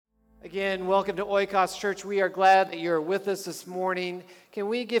Again, welcome to Oikos Church. We are glad that you're with us this morning. Can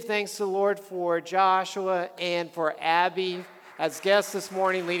we give thanks to the Lord for Joshua and for Abby as guests this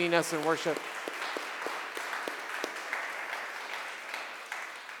morning leading us in worship?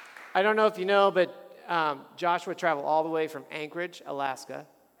 I don't know if you know, but Joshua traveled all the way from Anchorage, Alaska.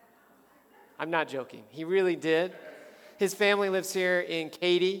 I'm not joking. He really did. His family lives here in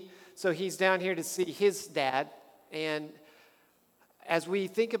Katy, so he's down here to see his dad. And as we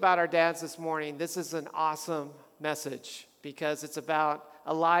think about our dads this morning, this is an awesome message because it's about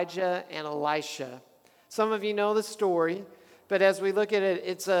Elijah and Elisha. Some of you know the story, but as we look at it,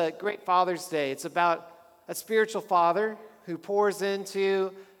 it's a great Father's Day. It's about a spiritual father who pours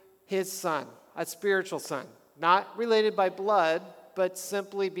into his son, a spiritual son, not related by blood, but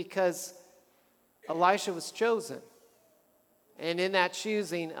simply because Elisha was chosen. And in that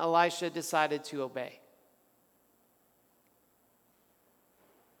choosing, Elisha decided to obey.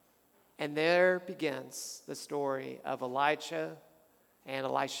 And there begins the story of Elijah and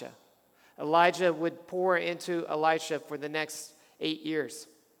Elisha. Elijah would pour into Elisha for the next 8 years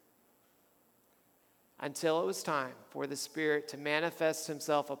until it was time for the Spirit to manifest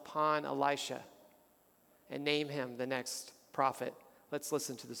himself upon Elisha and name him the next prophet. Let's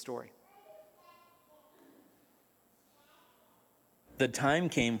listen to the story. The time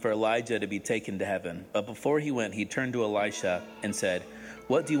came for Elijah to be taken to heaven, but before he went, he turned to Elisha and said,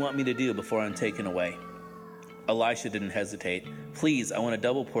 "What do you want me to do before I'm taken away?" Elisha didn't hesitate. "Please, I want a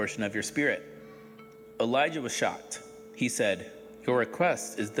double portion of your spirit." Elijah was shocked. He said, "Your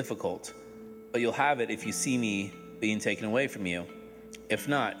request is difficult, but you'll have it if you see me being taken away from you. If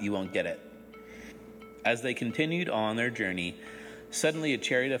not, you won't get it." As they continued on their journey, suddenly a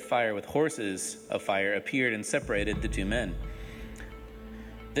chariot of fire with horses of fire appeared and separated the two men.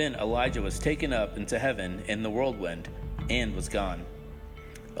 Then Elijah was taken up into heaven in the whirlwind and was gone.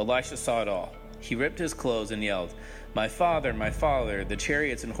 Elisha saw it all. He ripped his clothes and yelled, my father, the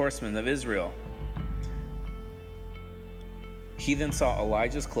chariots and horsemen of Israel." He then saw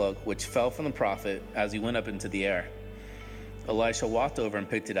Elijah's cloak, which fell from the prophet as he went up into the air. Elisha walked over and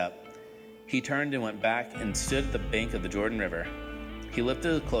picked it up. He turned and went back and stood at the bank of the Jordan River. He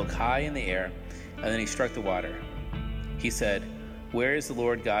lifted the cloak high in the air, and then he struck the water. He said, "Where is the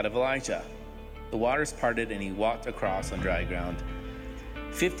Lord God of Elijah?" The waters parted, and he walked across on dry ground.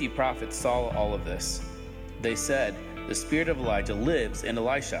 50 prophets saw all of this. They said, "The spirit of Elijah lives in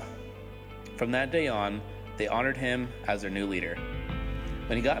Elisha." From that day on, they honored him as their new leader.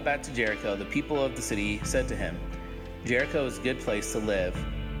 When he got back to Jericho, the people of the city said to him, "Jericho is a good place to live,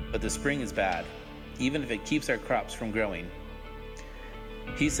 but the spring is bad, even if it keeps our crops from growing."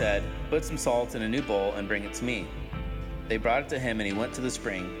 He said, "Put some salt in a new bowl and bring it to me." They brought it to him, and he went to the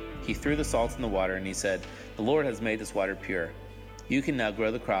spring. He threw the salt in the water, and he said, "The Lord has made this water pure. You can now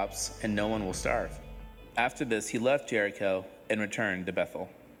grow the crops, and no one will starve." After this, he left Jericho and returned to Bethel.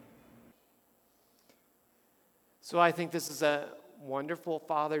 So I think this is a wonderful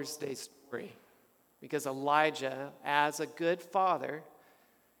Father's Day story because Elijah, as a good father,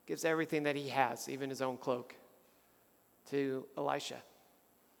 gives everything that he has, even his own cloak, to Elisha.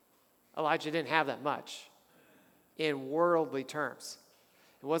 Elijah didn't have that much in worldly terms.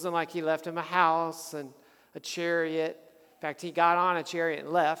 It wasn't like he left him a house and a chariot. In fact, he got on a chariot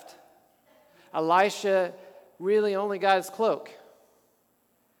and left. Elisha really only got his cloak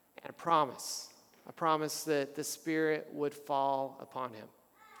and a promise that the Spirit would fall upon him.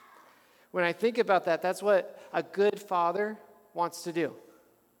 When I think about that, that's what a good father wants to do.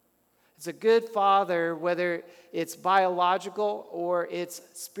 It's a good father, whether it's biological or it's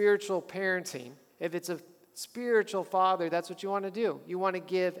spiritual parenting. If it's a spiritual father, that's what you want to do. You want to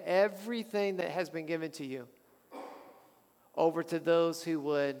give everything that has been given to you over to those who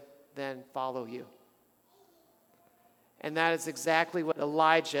would then follow you. And that is exactly what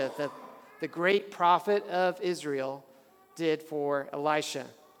Elijah, the great prophet of Israel, did for Elisha.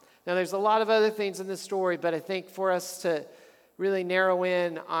 Now, there's a lot of other things in this story, but I think for us to really narrow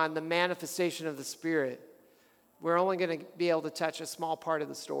in on the manifestation of the Spirit, we're only going to be able to touch a small part of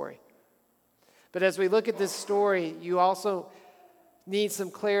the story. But as we look at this story, you also need some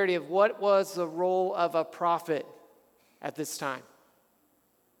clarity of what was the role of a prophet at this time.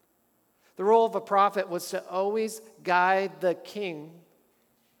 The role of a prophet was to always guide the king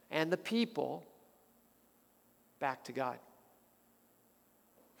and the people back to God.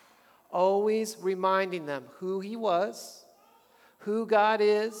 Always reminding them who he was, who God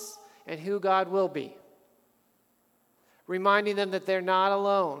is, and who God will be. Reminding them that they're not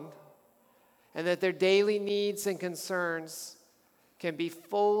alone and that their daily needs and concerns can be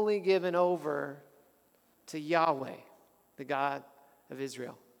fully given over to Yahweh, the God of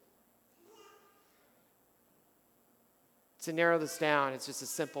Israel. To narrow this down, it's just a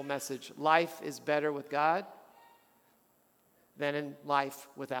simple message. Life is better with God than in life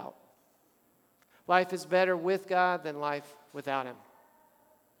without. Life is better with God than life without Him.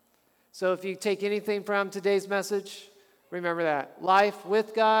 So if you take anything from today's message, remember that. Life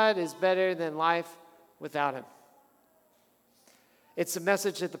with God is better than life without Him. It's a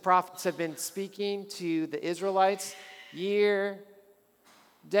message that the prophets have been speaking to the Israelites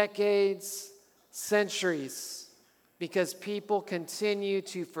decades, centuries, because people continue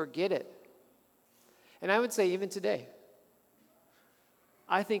to forget it. And I would say even today,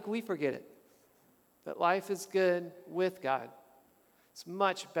 I think we forget it. That life is good with God. It's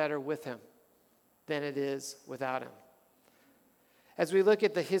much better with Him than it is without Him. As we look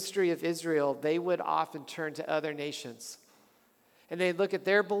at the history of Israel, they would often turn to other nations. And they'd look at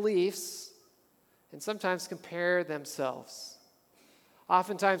their beliefs and sometimes compare themselves.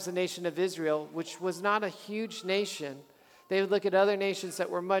 Oftentimes the nation of Israel, which was not a huge nation, they would look at other nations that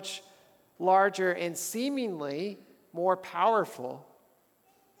were much larger and seemingly more powerful.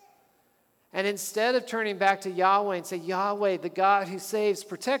 And instead of turning back to Yahweh and say, Yahweh, the God who saves,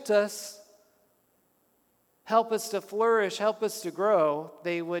 protect us, help us to flourish, help us to grow,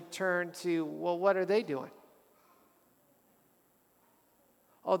 they would turn to, well, what are they doing?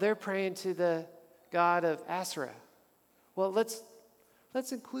 Oh, they're praying to the God of Asherah. Well, let's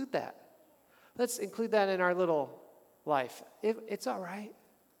include that. Let's include that in our little life. It's all right.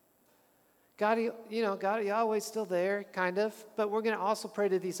 God Yahweh's still there, kind of, but we're going to also pray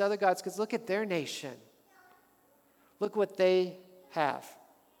to these other gods because look at their nation. Look what they have.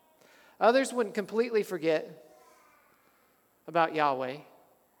 Others wouldn't completely forget about Yahweh.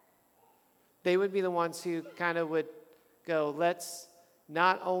 They would be the ones who kind of would go, let's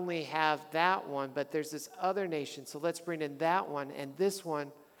not only have that one, but there's this other nation, so let's bring in that one and this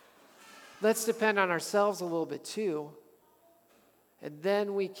one. Let's depend on ourselves a little bit too, and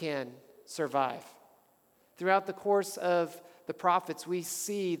then we can survive. Throughout the course of the prophets, we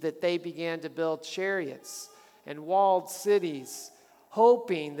see that they began to build chariots and walled cities,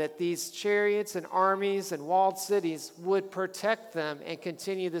 hoping that these chariots and armies and walled cities would protect them and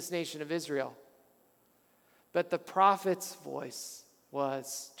continue this nation of Israel. But the prophet's voice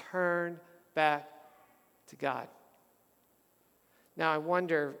was turn back to God. Now I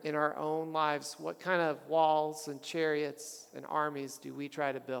wonder in our own lives, what kind of walls and chariots and armies do we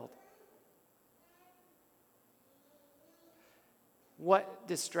try to build? What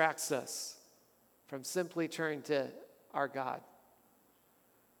distracts us from simply turning to our God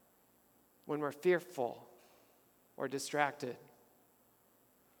when we're fearful or distracted?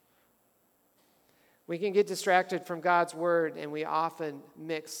 We can get distracted from God's word, and we often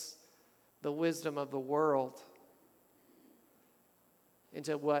mix the wisdom of the world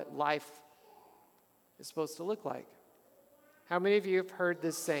into what life is supposed to look like. How many of you have heard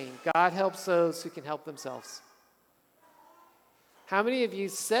this saying, God helps those who can help themselves? How many of you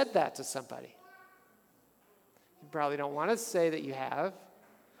said that to somebody? You probably don't want to say that you have.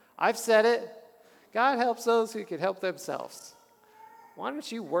 I've said it. God helps those who can help themselves. Why don't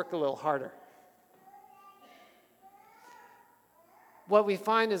you work a little harder? What we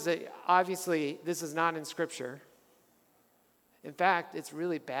find is that obviously this is not in Scripture. In fact, it's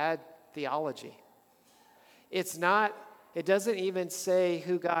really bad theology. It doesn't even say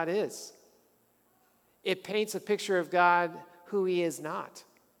who God is. It paints a picture of God who He is not.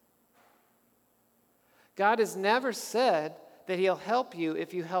 God has never said that He'll help you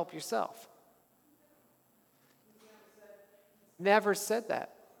if you help yourself. Never said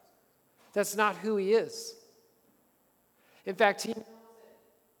that. That's not who He is. In fact,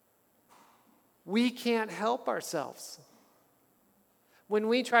 we can't help ourselves. When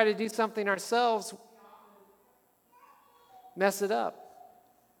we try to do something ourselves, mess it up.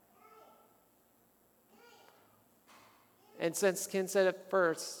 And since Ken said it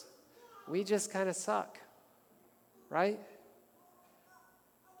first, we just kind of suck, right?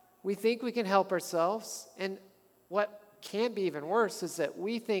 We think we can help ourselves, and what can be even worse is that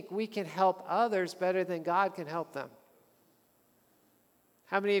we think we can help others better than God can help them.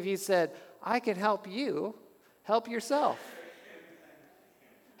 How many of you said, I can help you help yourself?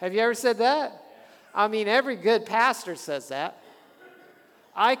 Have you ever said that? I mean, every good pastor says that.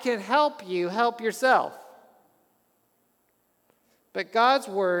 I can help you help yourself. But God's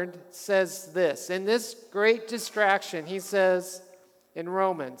word says this. In this great distraction, He says in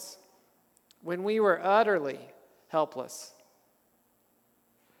Romans, when we were utterly helpless,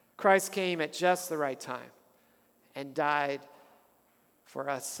 Christ came at just the right time and died for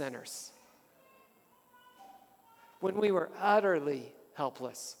us sinners. When we were utterly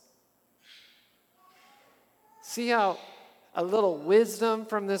helpless. See how A little wisdom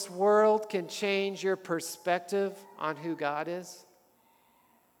from this world can change your perspective on who God is.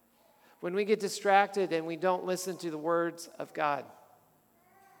 When we get distracted and we don't listen to the words of God,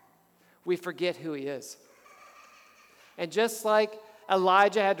 we forget who he is. And just like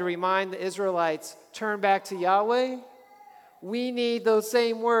Elijah had to remind the Israelites, turn back to Yahweh, we need those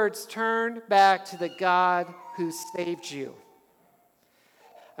same words, turn back to the God who saved you.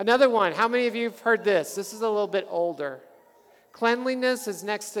 Another one, how many of you have heard this? This is a little bit older. Cleanliness is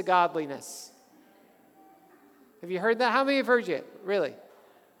next to godliness. Have you heard that? How many have heard it? Really?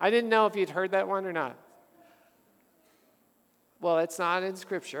 I didn't know if you'd heard that one or not. Well, it's not in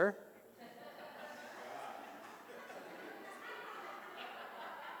Scripture.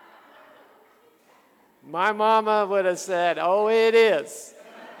 My mama would have said, oh, it is.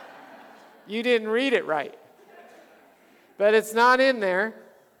 You didn't read it right. But it's not in there.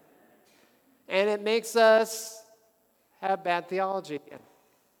 And it makes us have bad theology again.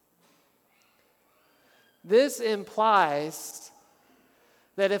 This implies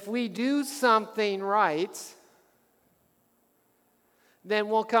that if we do something right, then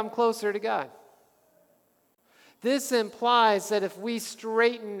we'll come closer to God. This implies that if we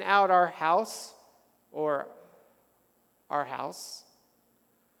straighten out our house,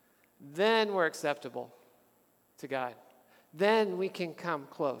 then we're acceptable to God. Then we can come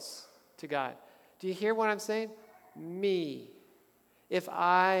close to God. Do you hear what I'm saying? Me. If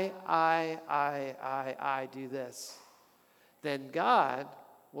I do this, then God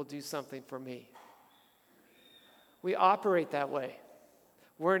will do something for me. We operate that way.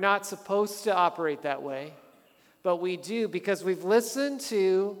 We're not supposed to operate that way, but we do because we've listened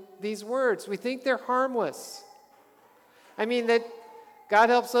to these words. We think they're harmless. I mean, that God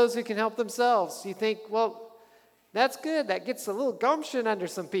helps those who can help themselves. You think, well, that's good. That gets a little gumption under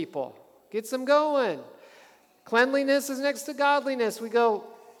some people. Gets them going. Cleanliness is next to godliness. We go,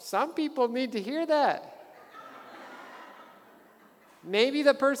 some people need to hear that. Maybe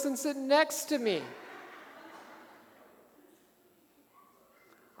the person sitting next to me.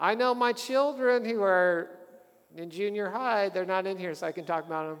 I know my children who are in junior high, they're not in here, so I can talk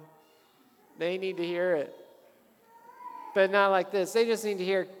about them. They need to hear it. But not like this. They just need to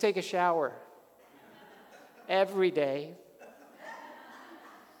hear, take a shower. Every day.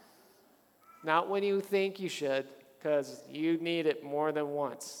 Not when you think you should, because you need it more than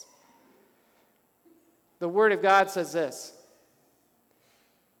once. The Word of God says this.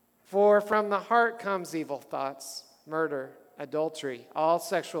 For from the heart comes evil thoughts, murder, adultery, all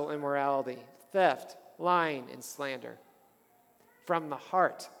sexual immorality, theft, lying, and slander. From the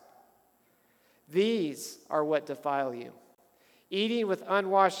heart. These are what defile you. Eating with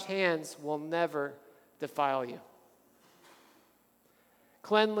unwashed hands will never defile you.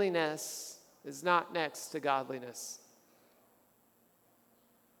 Cleanliness is not next to godliness.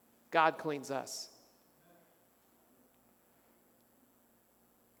 God cleans us.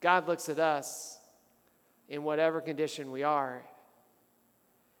 God looks at us in whatever condition we are,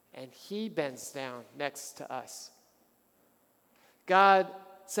 and he bends down next to us. God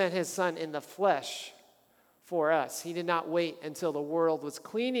sent his Son in the flesh for us. He did not wait until the world was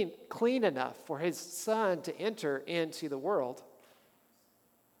clean enough for his Son to enter into the world.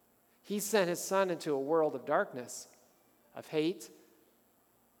 He sent his Son into a world of darkness, of hate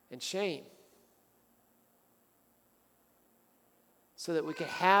and shame, so that we could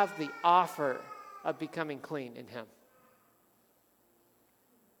have the offer of becoming clean in him.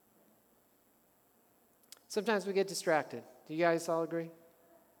 Sometimes we get distracted. Do you guys all agree?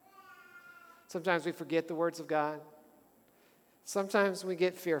 Sometimes we forget the words of God. Sometimes we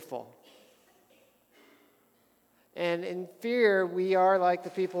get fearful. And in fear, we are like the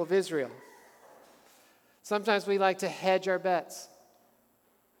people of Israel. Sometimes we like to hedge our bets.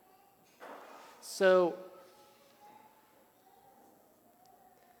 So,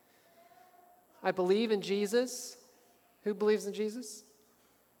 I believe in Jesus. Who believes in Jesus?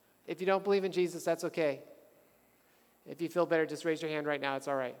 If you don't believe in Jesus, that's okay. If you feel better, just raise your hand right now. It's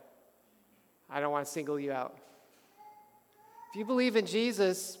all right. I don't want to single you out. If you believe in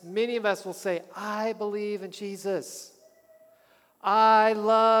Jesus, many of us will say, I believe in Jesus. I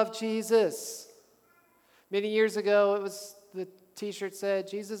love Jesus. Many years ago, it was the t-shirt said,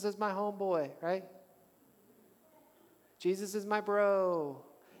 Jesus is my homeboy, right? Jesus is my bro.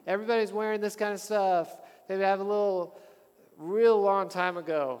 Everybody's wearing this kind of stuff. They have a real long time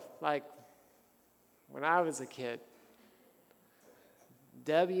ago, like when I was a kid.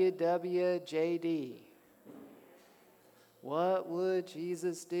 WWJD. What would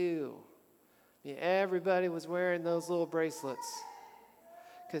Jesus do? Everybody was wearing those little bracelets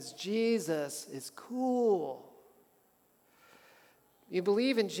because Jesus is cool. You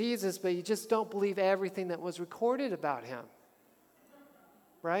believe in Jesus, but you just don't believe everything that was recorded about him.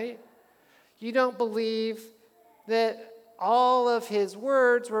 Right? You don't believe that all of his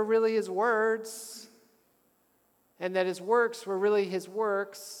words were really his words, and that his works were really his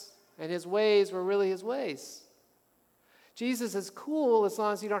works, and his ways were really his ways. Jesus is cool as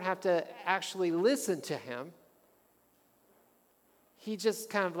long as you don't have to actually listen to him. He's just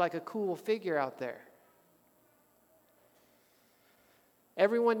kind of like a cool figure out there.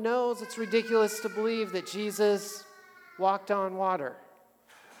 Everyone knows it's ridiculous to believe that Jesus walked on water.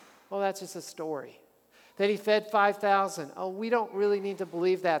 Well, that's just a story. That he fed 5,000. Oh, we don't really need to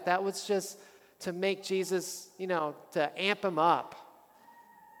believe that. That was just to make Jesus, to amp him up.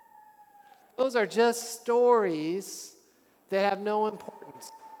 Those are just stories that have no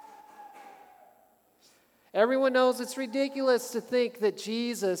importance. Everyone knows it's ridiculous to think that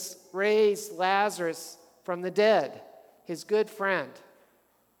Jesus raised Lazarus from the dead, his good friend.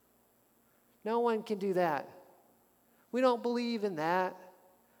 No one can do that. We don't believe in that,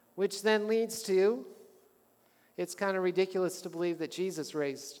 which then leads to, it's kind of ridiculous to believe that Jesus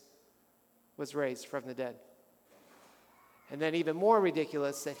was raised from the dead. And then even more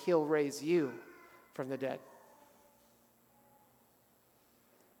ridiculous that he'll raise you from the dead.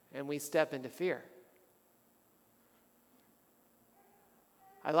 And we step into fear.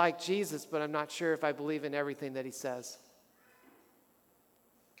 I like Jesus, but I'm not sure if I believe in everything that he says.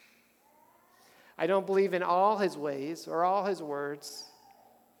 I don't believe in all his ways or all his words.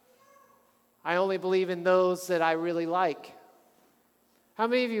 I only believe in those that I really like. How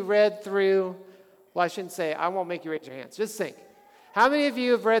many of you read through, well, I shouldn't say, I won't make you raise your hands. Just think. How many of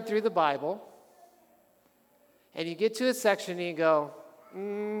you have read through the Bible and you get to a section and you go,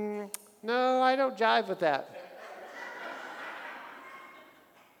 no, I don't jive with that.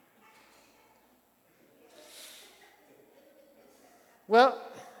 Well,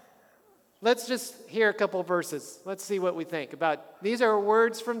 let's just hear a couple verses. Let's see what we think about. These are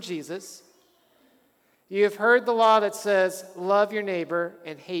words from Jesus. You have heard the law that says, love your neighbor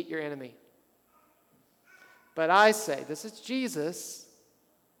and hate your enemy. But I say, this is Jesus,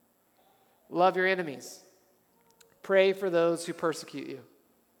 love your enemies. Pray for those who persecute you.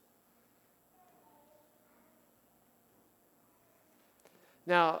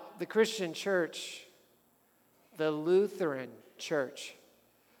 Now, the Christian church, the Lutheran church,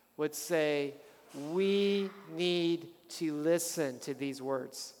 would say, we need to listen to these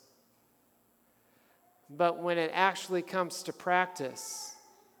words. But when it actually comes to practice,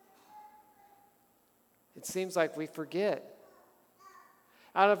 it seems like we forget.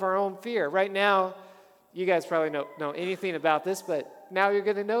 Out of our own fear. Right now, you guys probably don't know anything about this, but now you're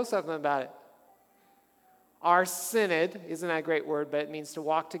going to know something about it. Our synod, isn't that a great word, but it means to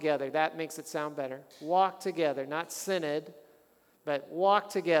walk together. That makes it sound better. Walk together, not synod, but walk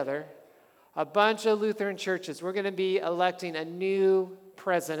together. A bunch of Lutheran churches. We're going to be electing a new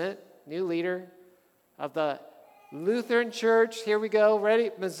president, new leader of the Lutheran Church. Here we go.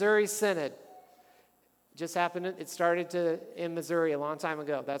 Ready? Missouri Synod. Just happened. It started in Missouri a long time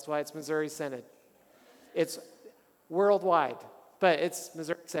ago. That's why it's Missouri Synod. It's worldwide, but it's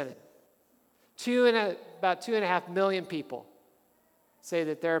Missouri Synod. About 2.5 million people say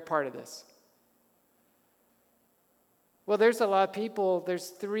that they're a part of this. Well, there's a lot of people. There's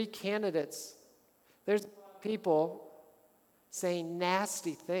 3 candidates. There's a lot of people saying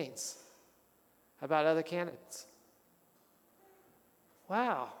nasty things about other candidates.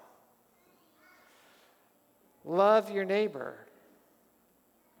 Wow. Love your neighbor.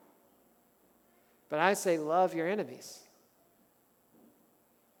 But I say love your enemies.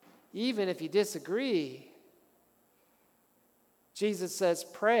 Even if you disagree, Jesus says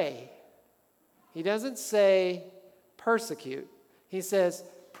pray. He doesn't say persecute. He says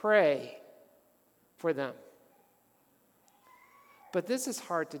pray for them. But this is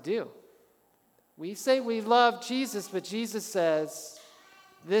hard to do. We say we love Jesus, but Jesus says,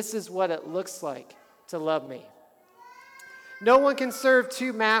 this is what it looks like to love me. No one can serve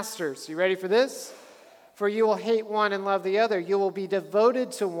 2 masters. You ready for this? For you will hate one and love the other. You will be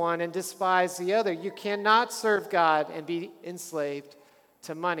devoted to one and despise the other. You cannot serve God and be enslaved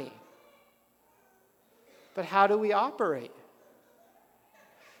to money. But how do we operate?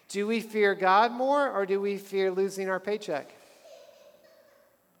 Do we fear God more or do we fear losing our paycheck?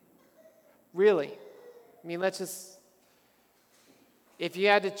 Really? I mean, if you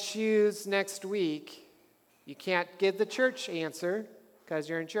had to choose next week, you can't give the church answer because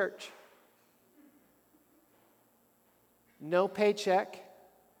you're in church. No paycheck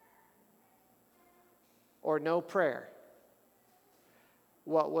or no prayer.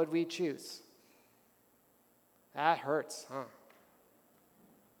 What would we choose? That hurts, huh?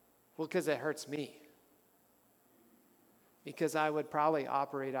 Well, because it hurts me. Because I would probably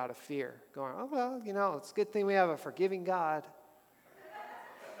operate out of fear, going, oh, well, it's a good thing we have a forgiving God.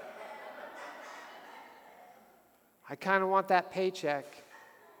 I kind of want that paycheck.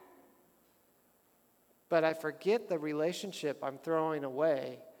 But I forget the relationship I'm throwing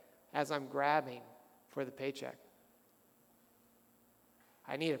away as I'm grabbing for the paycheck.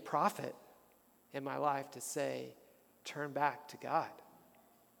 I need a prophet in my life to say, turn back to God.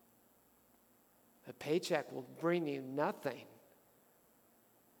 The paycheck will bring you nothing,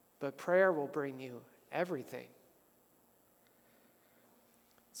 but prayer will bring you everything.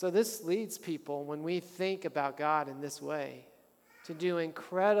 So this leads people, when we think about God in this way, to do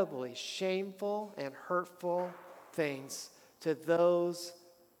incredibly shameful and hurtful things to those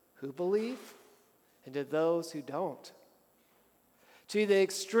who believe and to those who don't. To the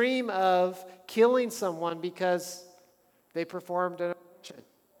extreme of killing someone because they performed an abortion.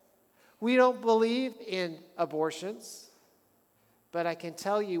 We don't believe in abortions, but I can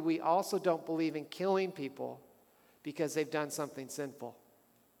tell you we also don't believe in killing people because they've done something sinful.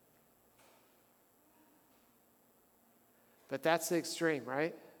 But that's the extreme,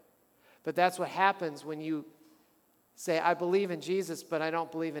 right? But that's what happens when you say, I believe in Jesus, but I don't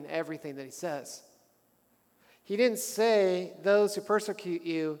believe in everything that he says. He didn't say, those who persecute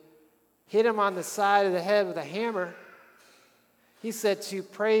you, hit him on the side of the head with a hammer. He said to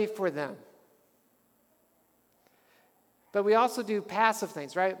pray for them. But we also do passive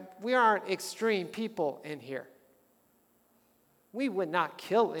things, right? We aren't extreme people in here. We would not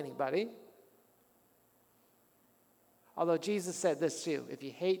kill anybody. Although Jesus said this too, if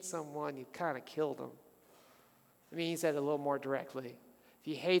you hate someone, you kind of killed them. I mean, he said it a little more directly. If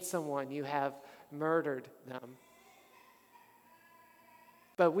you hate someone, you have murdered them.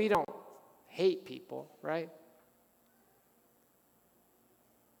 But we don't hate people, right?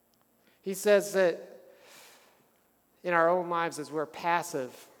 He says that in our own lives, as we're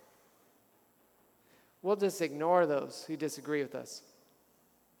passive, we'll just ignore those who disagree with us.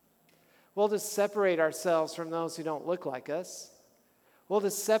 We'll just separate ourselves from those who don't look like us. We'll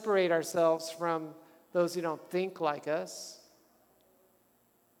just separate ourselves from those who don't think like us.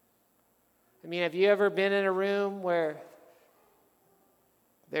 I mean, have you ever been in a room where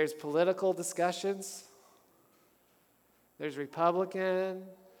there's political discussions? There's Republican,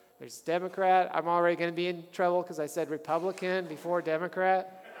 there's Democrat. I'm already going to be in trouble because I said Republican before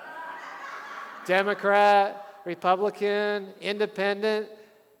Democrat. Democrat, Republican, Independent.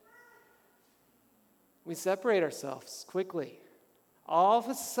 We separate ourselves quickly. All of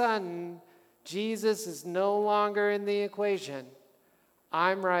a sudden, Jesus is no longer in the equation.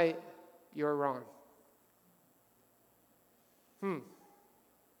 I'm right, you're wrong.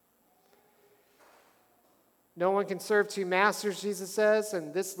 No one can serve two masters, Jesus says,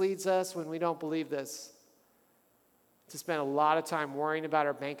 and this leads us, when we don't believe this, to spend a lot of time worrying about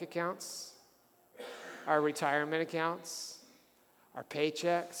our bank accounts, our retirement accounts, our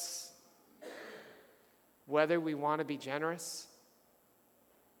paychecks, whether we want to be generous,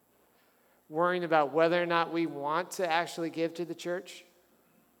 worrying about whether or not we want to actually give to the church.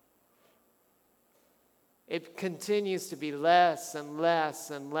 It continues to be less and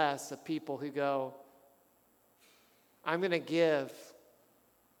less and less of people who go, I'm going to give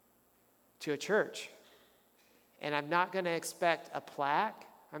to a church, and I'm not going to expect a plaque.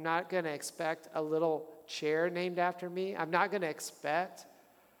 I'm not going to expect a little chair named after me. I'm not going to expect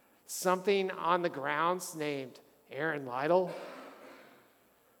something on the grounds named Aaron Lytle.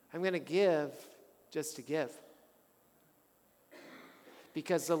 I'm going to give just to give.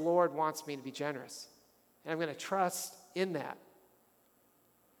 Because the Lord wants me to be generous. And I'm going to trust in that.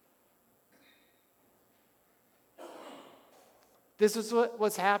 This is what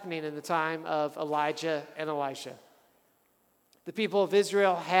was happening in the time of Elijah and Elisha. The people of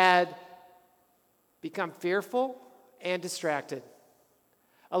Israel had become fearful and distracted.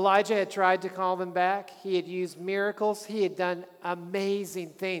 Elijah had tried to call them back. He had used miracles. He had done amazing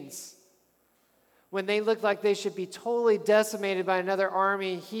things. When they looked like they should be totally decimated by another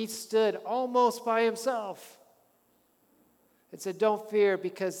army, he stood almost by himself and said, don't fear,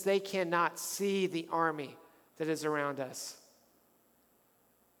 because they cannot see the army that is around us.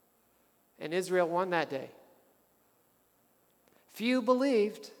 And Israel won that day. Few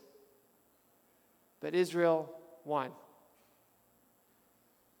believed, but Israel won.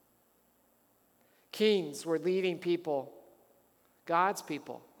 Kings were leading people, God's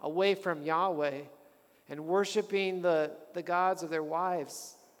people, away from Yahweh and worshiping the gods of their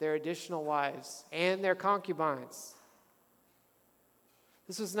wives, their additional wives, and their concubines.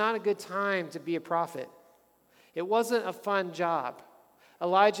 This was not a good time to be a prophet. It wasn't a fun job.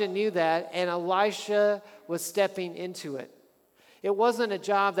 Elijah knew that, and Elisha was stepping into it. It wasn't a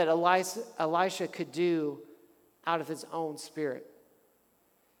job that Elisha could do out of his own spirit.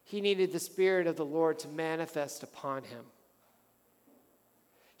 He needed the Spirit of the Lord to manifest upon him.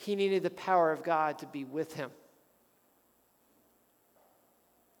 He needed the power of God to be with him.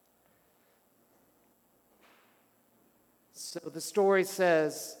 So the story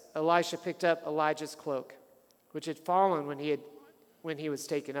says Elisha picked up Elijah's cloak, which had fallen when he was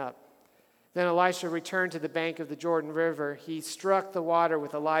taken up. Then Elisha returned to the bank of the Jordan River. He struck the water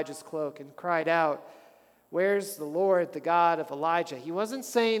with Elijah's cloak and cried out, "Where's the Lord, the God of Elijah?" He wasn't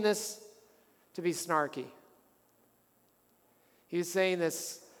saying this to be snarky. He was saying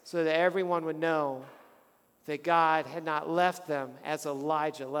this so that everyone would know that God had not left them as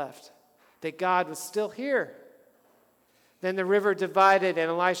Elijah left, that God was still here. Then the river divided and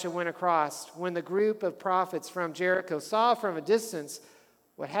Elisha went across. When the group of prophets from Jericho saw from a distance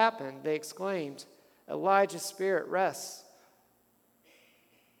what happened, they exclaimed, "Elijah's spirit rests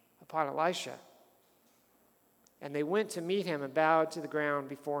upon Elisha." And they went to meet him and bowed to the ground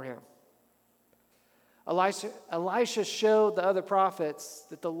before him. Elisha showed the other prophets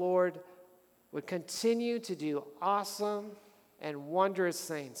that the Lord would continue to do awesome and wondrous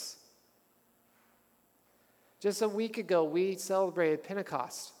things. Just a week ago, we celebrated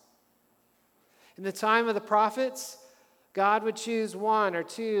Pentecost. In the time of the prophets, God would choose one or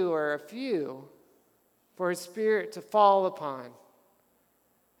two or a few for his Spirit to fall upon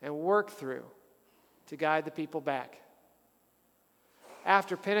and work through to guide the people back.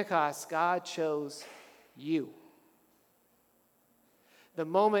 After Pentecost, God chose you. The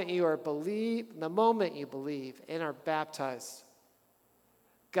moment you believe and are baptized,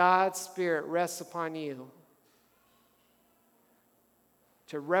 God's Spirit rests upon you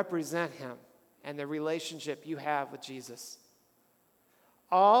to represent him and the relationship you have with Jesus.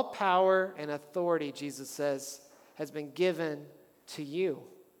 All power and authority, Jesus says, has been given to you.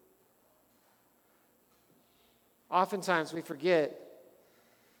 Oftentimes we forget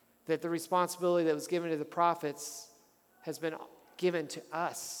that the responsibility that was given to the prophets has been given to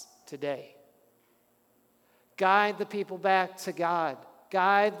us today. Guide the people back to God.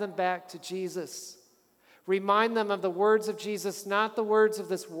 Guide them back to Jesus. Remind them of the words of Jesus, not the words of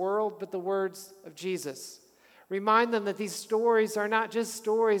this world, but the words of Jesus. Remind them that these stories are not just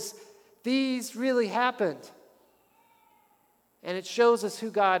stories. These really happened. And it shows us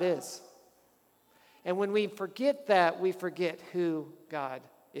who God is. And when we forget that, we forget who God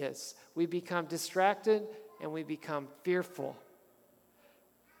is. We become distracted and we become fearful.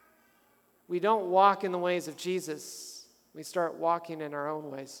 We don't walk in the ways of Jesus. We start walking in our own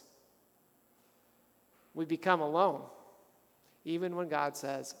ways. We become alone, even when God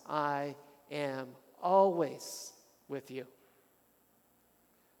says, "I am always with you."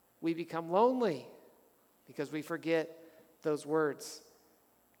 We become lonely because we forget those words.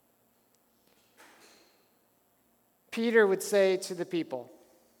 Peter would say to the people,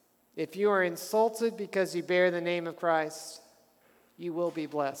 "If you are insulted because you bear the name of Christ, you will be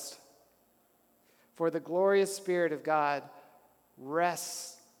blessed. For the glorious Spirit of God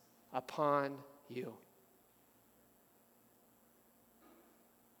rests upon you."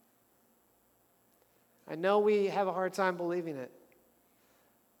 I know we have a hard time believing it,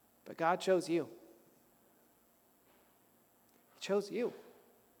 but God chose you. He chose you.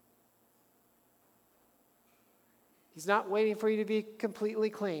 He's not waiting for you to be completely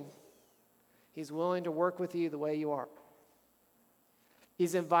clean. He's willing to work with you the way you are.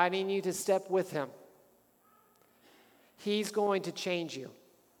 He's inviting you to step with him. He's going to change you.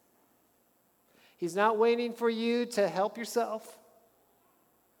 He's not waiting for you to help yourself.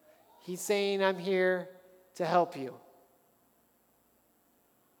 He's saying, "I'm here to help you.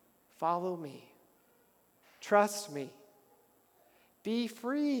 Follow me. Trust me. Be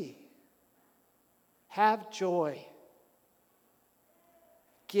free. Have joy.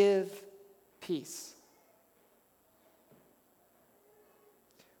 Give peace."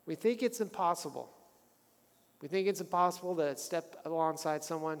 We think it's impossible. We think it's impossible to step alongside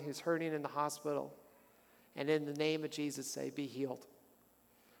someone who's hurting in the hospital and in the name of Jesus say, "Be healed."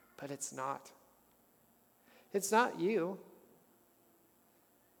 But it's not. It's not you.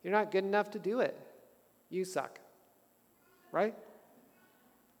 You're not good enough to do it. You suck. Right?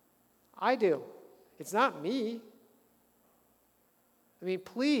 I do. It's not me.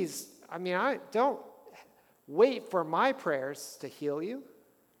 Please, I don't wait for my prayers to heal you.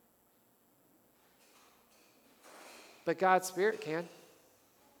 But God's Spirit can.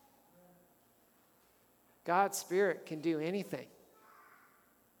 God's Spirit can do anything.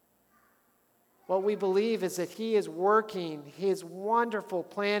 What we believe is that he is working his wonderful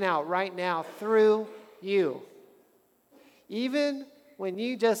plan out right now through you. Even when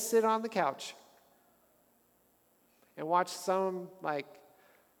you just sit on the couch and watch some like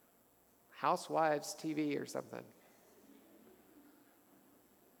Housewives TV or something.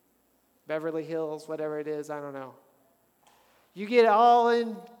 Beverly Hills, whatever it is, I don't know. You get all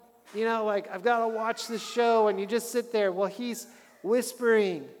in, like, I've got to watch this show, and you just sit there. Well, he's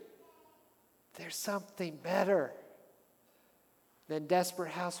whispering, there's something better than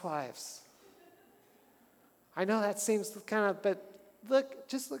Desperate Housewives. I know that seems but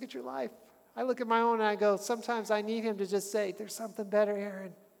just look at your life. I look at my own and I go, sometimes I need him to just say, there's something better,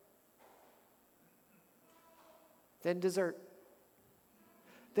 Aaron, than dessert.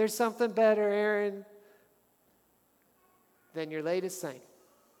 There's something better, Aaron, than your latest thing,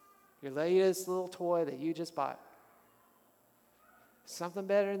 your latest little toy that you just bought. Something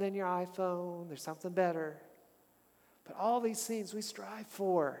better than your iPhone. There's something better. But all these things we strive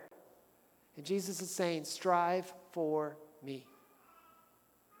for. And Jesus is saying, strive for me.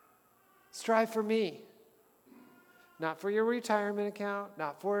 Strive for me. Not for your retirement account,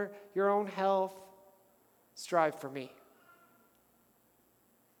 not for your own health. Strive for me.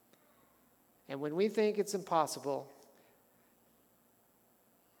 And when we think it's impossible,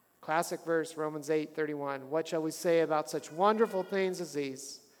 classic verse, Romans 8:31, what shall we say about such wonderful things as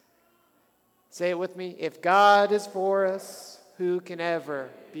these? Say it with me. If God is for us, who can ever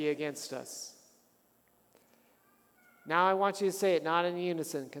be against us? Now I want you to say it not in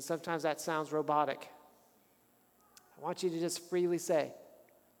unison, because sometimes that sounds robotic. I want you to just freely say,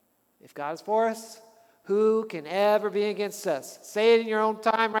 if God is for us, who can ever be against us? Say it in your own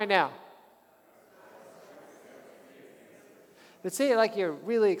time right now. But say it like you're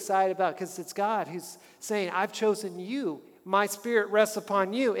really excited about it, because it's God who's saying, I've chosen you. My spirit rests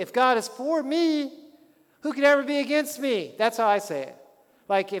upon you. If God is for me, who could ever be against me? That's how I say it.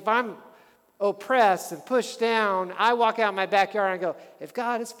 Like if I'm oppressed and pushed down, I walk out in my backyard and I go, if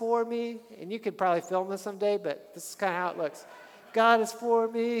God is for me, and you could probably film this someday, but this is kind of how it looks. If God is for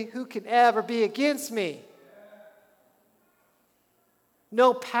me, who can ever be against me?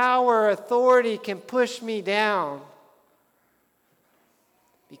 No power or authority can push me down,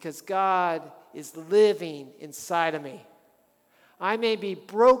 because God is living inside of me. I may be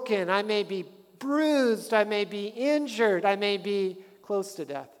broken, I may be bruised, I may be injured, I may be close to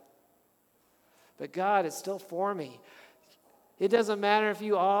death. But God is still for me. It doesn't matter if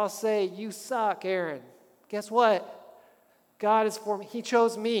you all say, you suck, Aaron. Guess what? God is for me. He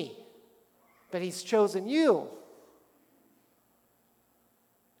chose me, but he's chosen you.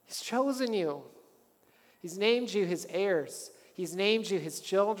 He's chosen you. He's named you his heirs. He's named you his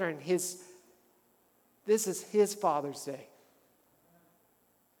children. This is his Father's Day.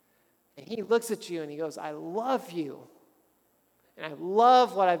 And he looks at you and he goes, I love you. And I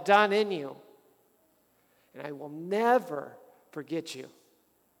love what I've done in you. And I will never forget you.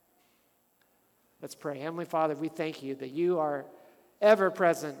 Let's pray. Heavenly Father, we thank you that you are ever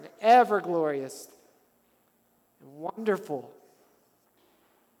present, ever glorious, and wonderful.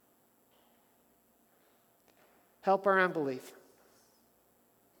 Help our unbelief.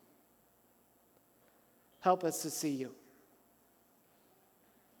 Help us to see you.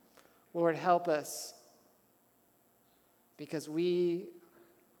 Lord, help us, because we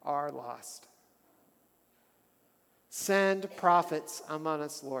are lost. Send prophets among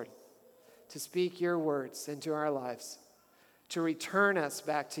us, Lord, to speak your words into our lives, to return us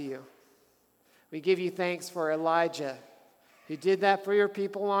back to you. We give you thanks for Elijah, who did that for your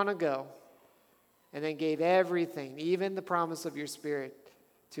people long ago, and then gave everything, even the promise of your Spirit,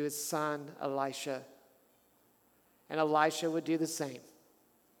 to his son Elisha. And Elisha would do the same.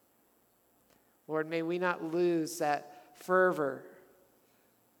 Lord, may we not lose that fervor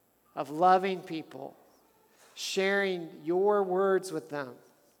of loving people, sharing your words with them,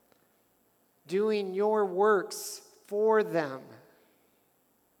 doing your works for them,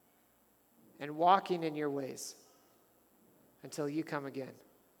 and walking in your ways until you come again.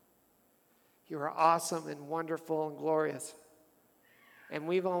 You are awesome and wonderful and glorious, and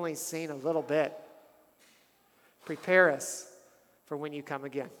we've only seen a little bit. Prepare us for when you come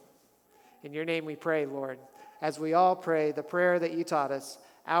again. In your name we pray, Lord, as we all pray the prayer that you taught us,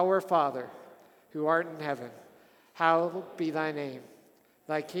 Our Father, who art in heaven, hallowed be thy name.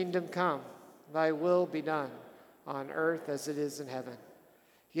 Thy kingdom come, thy will be done, on earth as it is in heaven.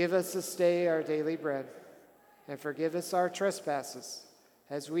 Give us this day our daily bread, and forgive us our trespasses,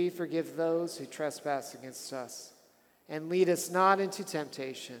 as we forgive those who trespass against us. And lead us not into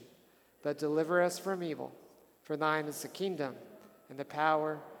temptation, but deliver us from evil. For thine is the kingdom, and the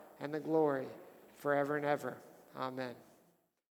power, and the glory, forever and ever. Amen.